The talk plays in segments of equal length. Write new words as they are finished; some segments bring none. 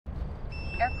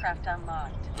Aircraft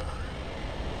unlocked.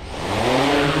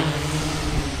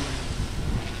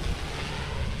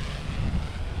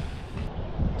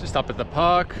 Just up at the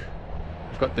park,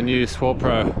 I've got the new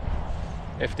SwellPro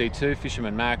SD2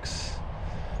 Fisherman Max.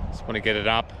 Just want to get it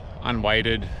up,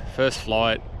 unweighted, first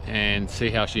flight, and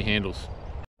see how she handles.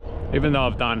 Even though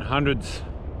I've done hundreds,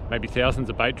 maybe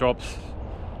thousands of bait drops,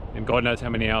 and God knows how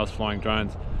many hours flying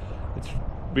drones, it's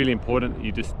really important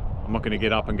that I'm not going to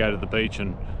get up and go to the beach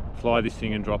and fly this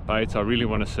thing and drop baits. I really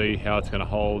want to see how it's going to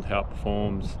hold, how it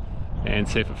performs, and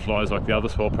see if it flies like the other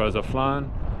SwellPros I've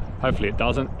flown. Hopefully it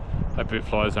doesn't. Hopefully it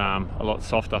flies a lot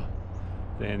softer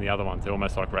than the other ones. They're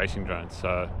almost like racing drones.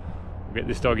 So we'll get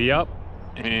this doggy up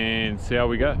and see how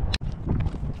we go.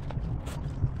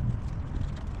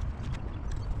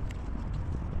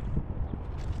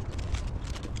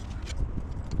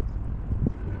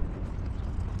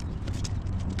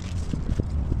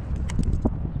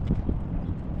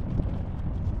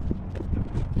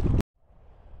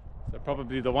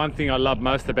 Probably the one thing I love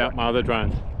most about my other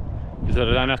drones is that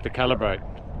I don't have to calibrate.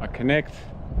 I connect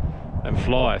and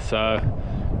fly. So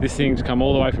this thing's come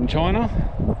all the way from China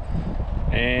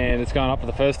and it's going up for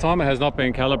the first time. It has not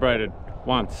been calibrated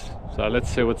once. So let's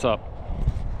see what's up.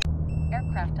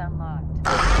 Aircraft unlocked.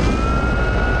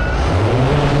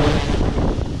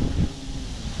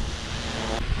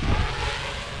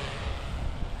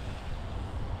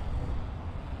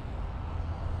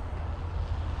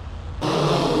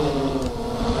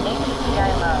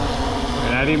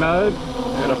 Natty mode.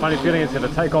 I've got a funny feeling it's going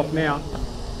to take off now.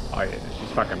 Oh yeah,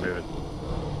 she's fucking moving.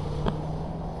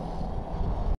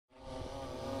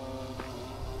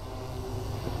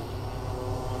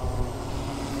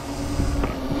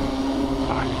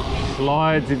 She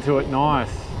slides into it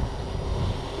nice.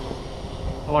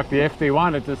 I like the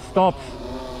SD1, it just stops.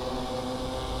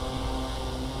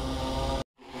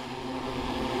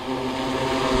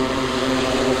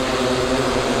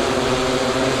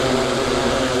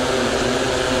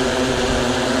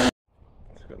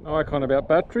 No icon about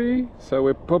battery, so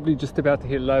we're probably just about to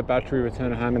hit low battery,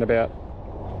 return home in about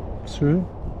soon.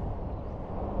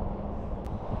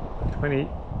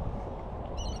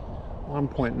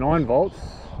 21.9 volts.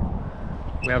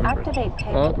 We haven't Activate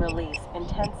payload release in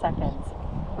 10 seconds.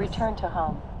 Return to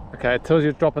home. Okay, it tells you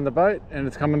it's dropping the boat and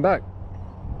it's coming back.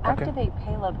 Activate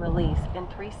payload release in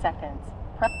 3 seconds.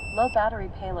 Press low battery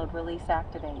payload release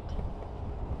activate.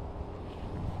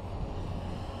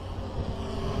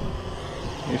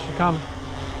 Here she comes.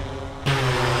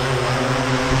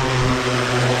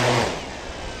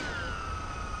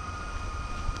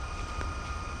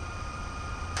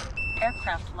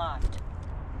 Aircraft locked.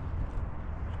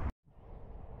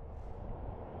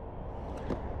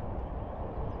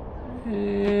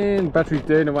 And battery's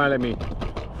dead and it won't let me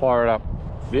fire it up.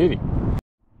 Beauty.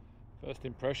 First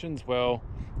impressions, well,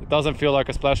 it doesn't feel like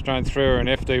a splash drone 3 or an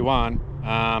FD1.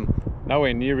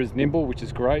 Nowhere near as nimble, which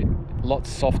is great. Lots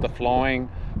softer flying.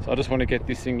 So I just want to get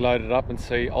this thing loaded up and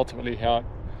see ultimately how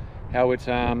it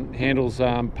handles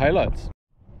payloads.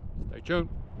 Stay tuned.